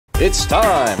It's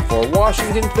time for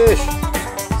Washington Fish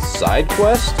Side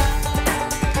Quest.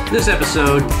 This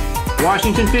episode,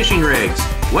 Washington Fishing Regs.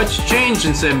 What's changed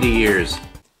in 70 years?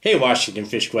 Hey Washington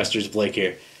Fish Questers, Blake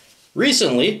here.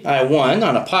 Recently, I won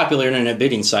on a popular internet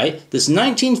bidding site this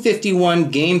 1951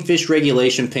 game fish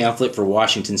regulation pamphlet for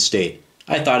Washington State.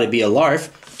 I thought it'd be a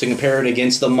larf to compare it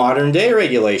against the modern day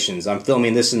regulations. I'm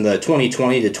filming this in the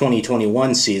 2020 to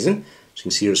 2021 season. As you can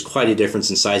see, there's quite a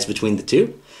difference in size between the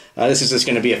two. This is just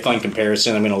going to be a fun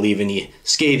comparison. I'm going to leave any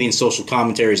scathing social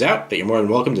commentaries out, but you're more than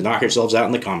welcome to knock yourselves out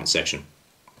in the comment section.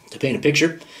 To paint a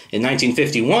picture, in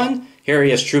 1951,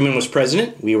 Harry S. Truman was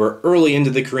president. We were early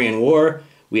into the Korean War.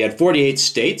 We had 48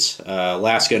 states.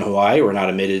 Alaska and Hawaii were not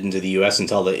admitted into the U.S.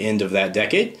 until the end of that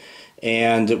decade.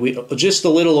 And just a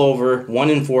little over 1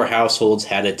 in 4 households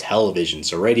had a television.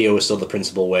 So radio was still the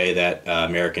principal way that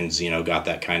Americans, got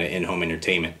that kind of in-home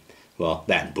entertainment. Well,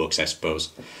 that and books, I suppose.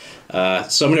 So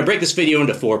I'm going to break this video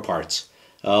into 4 parts.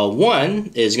 One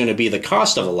is going to be the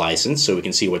cost of a license, so we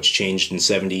can see what's changed in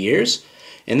 70 years.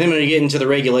 And then I'm going to get into the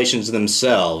regulations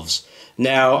themselves.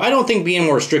 Now, I don't think being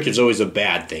more restrictive is always a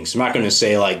bad thing, so I'm not going to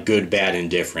say like good, bad,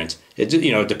 indifferent. It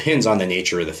depends on the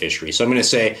nature of the fishery. So I'm going to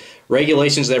say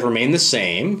regulations that remain the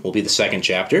same will be the 2nd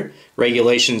chapter.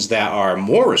 Regulations that are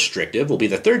more restrictive will be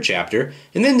the 3rd chapter.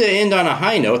 And then to end on a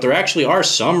high note, there actually are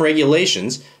some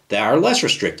regulations that are less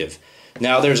restrictive.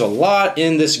 Now, there's a lot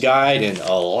in this guide and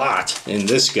a lot in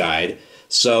this guide,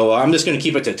 so I'm just going to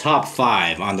keep it to top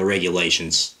 5 on the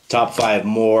regulations. Top 5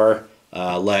 more,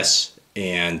 less,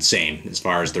 and same as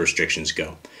far as the restrictions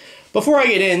go. Before I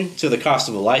get into the cost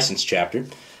of a license chapter,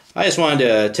 I just wanted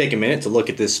to take a minute to look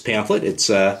at this pamphlet. It's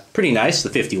pretty nice, the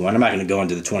 51. I'm not going to go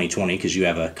into the 2020 because you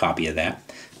have a copy of that.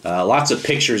 Lots of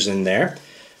pictures in there,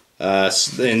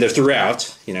 and they're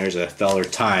throughout. There's a feller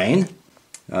tying.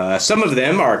 Some of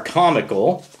them are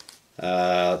comical.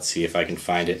 Let's see if I can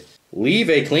find it. Leave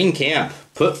a clean camp.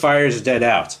 Put fires dead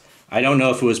out. I don't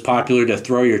know if it was popular to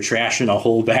throw your trash in a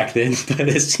hole back then, but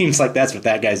it seems like that's what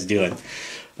that guy's doing.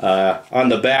 On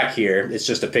the back here, it's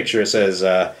just a picture that says,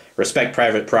 respect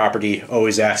private property,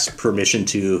 always ask permission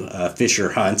to fish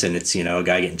or hunt, and it's, a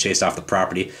guy getting chased off the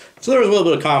property. So there was a little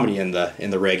bit of comedy in the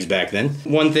regs back then.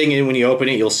 One thing, when you open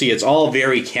it, you'll see it's all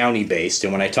very county-based,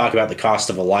 and when I talk about the cost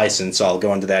of a license, I'll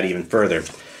go into that even further.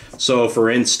 So,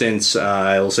 for instance,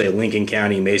 I'll say Lincoln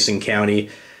County, Mason County,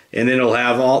 and then it'll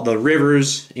have all the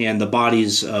rivers and the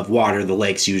bodies of water, the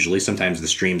lakes usually, sometimes the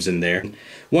streams in there.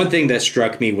 One thing that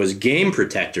struck me was game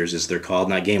protectors, as they're called,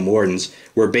 not game wardens,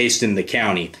 were based in the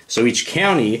county. So each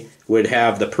county would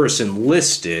have the person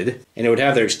listed, and it would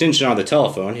have their extension on the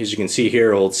telephone. As you can see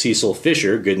here, old Cecil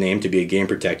Fisher, good name to be a game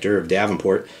protector of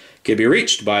Davenport, could be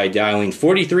reached by dialing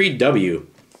 43W.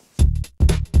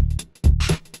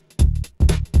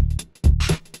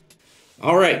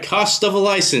 Alright, cost of a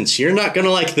license. You're not going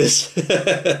to like this,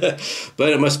 but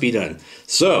it must be done.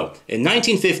 So, in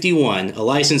 1951, a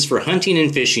license for hunting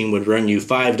and fishing would run you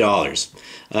 $5.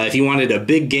 If you wanted a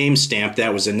big game stamp,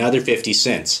 that was another 50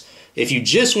 cents. If you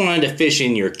just wanted to fish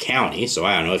in your county, so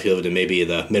I don't know, if you lived in maybe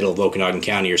the middle of Okanagan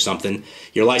County or something,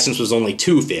 your license was only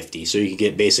 $2.50, so you could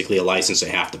get basically a license at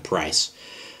half the price.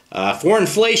 For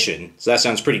inflation, so that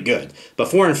sounds pretty good, but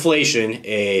for inflation,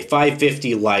 a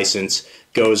 $5.50 license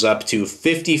goes up to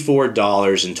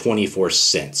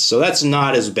 $54.24. So that's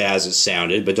not as bad as it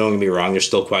sounded, but don't get me wrong, there's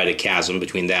still quite a chasm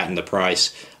between that and the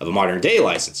price of a modern day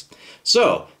license.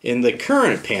 So, in the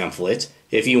current pamphlet,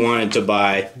 if you wanted to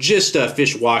buy just a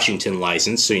Fish Washington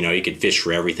license, so you could fish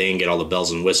for everything, get all the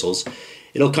bells and whistles,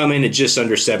 it'll come in at just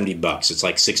under $70. It's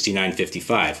like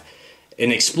 $69.55.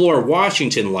 An Explore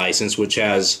Washington license, which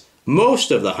has most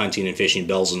of the hunting and fishing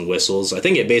bells and whistles, I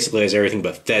think it basically has everything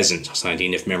but pheasant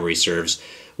hunting, if memory serves,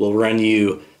 will run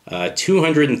you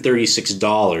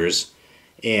 $236,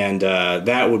 and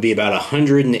that would be about a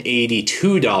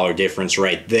 $182 difference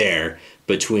right there,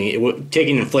 between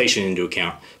taking inflation into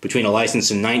account, between a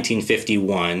license in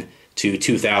 1951 to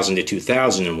 2000 to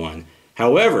 2001.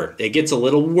 However, it gets a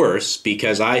little worse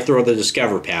because I throw the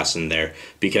Discover Pass in there,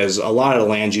 because a lot of the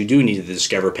lands you do need the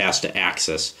Discover Pass to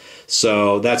access.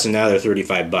 So that's another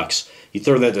 $35. You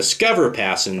throw the Discover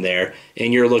Pass in there,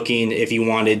 and you're looking, if you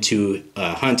wanted to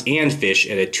hunt and fish,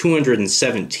 at a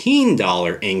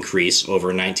 $217 increase over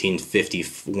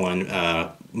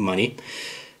 1951 money.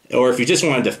 Or if you just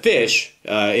wanted to fish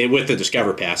with the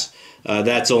Discover Pass,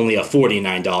 that's only a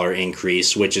 $49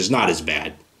 increase, which is not as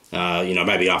bad. It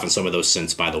might be off in some of those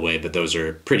cents, by the way, but those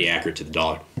are pretty accurate to the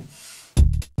dollar.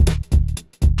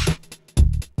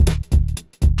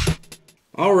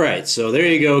 Alright, so there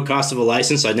you go, cost of a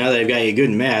license. Now that I've got you good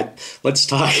and mad, let's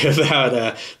talk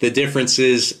about the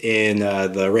differences in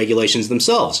the regulations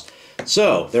themselves.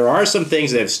 So, there are some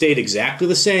things that have stayed exactly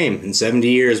the same in 70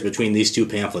 years between these two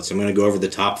pamphlets. I'm going to go over the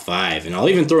top 5, and I'll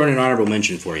even throw in an honorable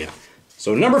mention for you.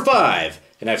 So, number 5,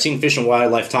 and I've seen Fish and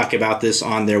Wildlife talk about this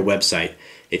on their website.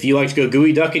 If you like to go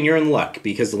gooey ducking, you're in luck,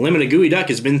 because the limit of gooey duck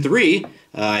has been 3,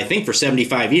 I think for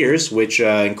 75 years, which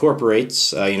incorporates,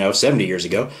 70 years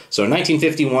ago. So in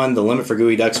 1951, the limit for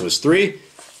gooey ducks was 3.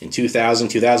 In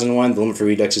 2001, the limit for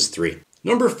gooey ducks is 3.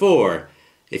 Number 4,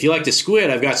 if you like to squid,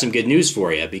 I've got some good news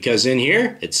for you, because in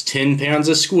here, it's 10 pounds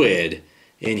of squid.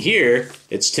 In here,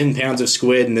 it's 10 pounds of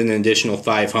squid and then an additional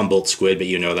 5 Humboldt squid, but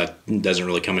that doesn't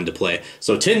really come into play.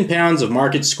 So 10 pounds of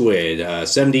market squid.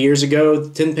 70 years ago,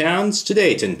 10 pounds.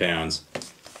 Today, 10 pounds.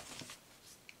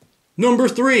 Number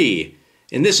 3,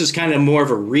 and this is kind of more of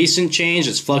a recent change.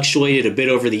 It's fluctuated a bit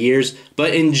over the years,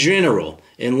 but in general,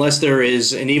 unless there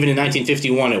is, and even in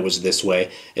 1951 it was this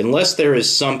way, unless there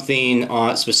is something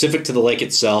specific to the lake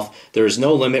itself, there is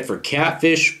no limit for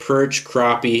catfish, perch,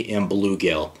 crappie, and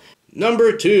bluegill.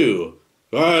 Number 2,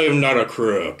 I'm not a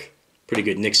crook. Pretty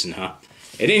good Nixon, huh?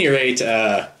 At any rate,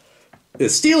 the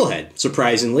steelhead,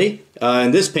 surprisingly.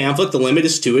 In this pamphlet, the limit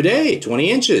is 2 a day,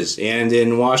 20 inches. And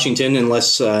in Washington, in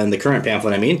the current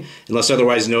pamphlet, unless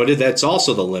otherwise noted, that's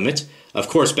also the limit. Of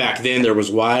course, back then, there was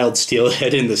wild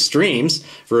steelhead in the streams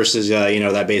versus,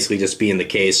 that basically just being the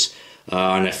case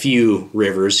on a few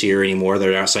rivers here anymore that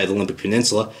are outside the Olympic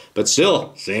Peninsula. But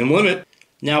still, same limit.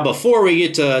 Now, before we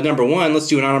get to number 1, let's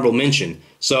do an honorable mention.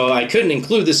 So I couldn't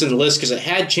include this in the list because it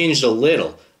had changed a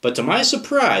little. But to my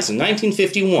surprise, in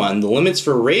 1951, the limits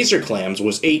for razor clams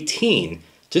was 18.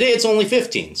 Today, it's only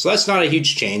 15. So that's not a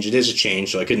huge change. It is a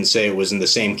change, so I couldn't say it was in the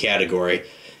same category.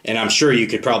 And I'm sure you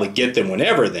could probably get them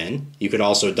whenever then. You could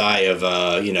also die of,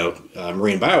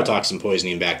 marine biotoxin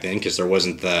poisoning back then because there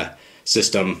wasn't the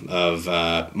system of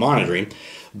monitoring.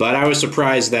 But I was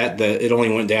surprised that it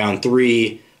only went down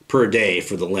 3 per day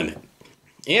for the limit.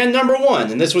 And number 1,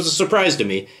 and this was a surprise to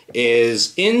me,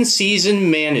 is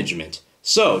in-season management.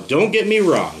 So, don't get me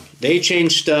wrong, they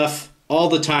change stuff all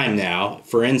the time now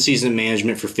for in-season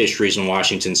management for fisheries in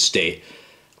Washington State.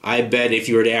 I bet if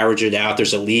you were to average it out,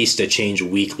 there's at least a change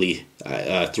weekly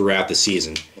throughout the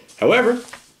season. However,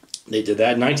 they did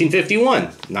that in 1951.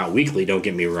 Not weekly, don't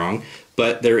get me wrong,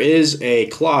 but there is a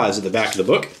clause at the back of the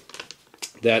book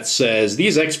that says,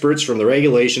 these experts from the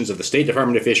regulations of the State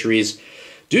Department of Fisheries,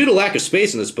 due to lack of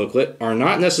space in this booklet, are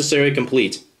not necessarily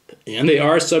complete, and they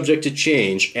are subject to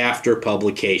change after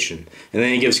publication. And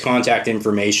then he gives contact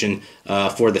information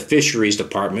for the Fisheries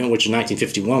Department, which in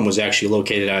 1951 was actually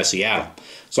located out of Seattle.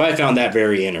 So I found that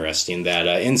very interesting, that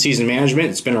in-season management,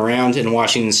 it's been around in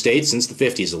Washington State since the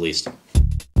 50s at least.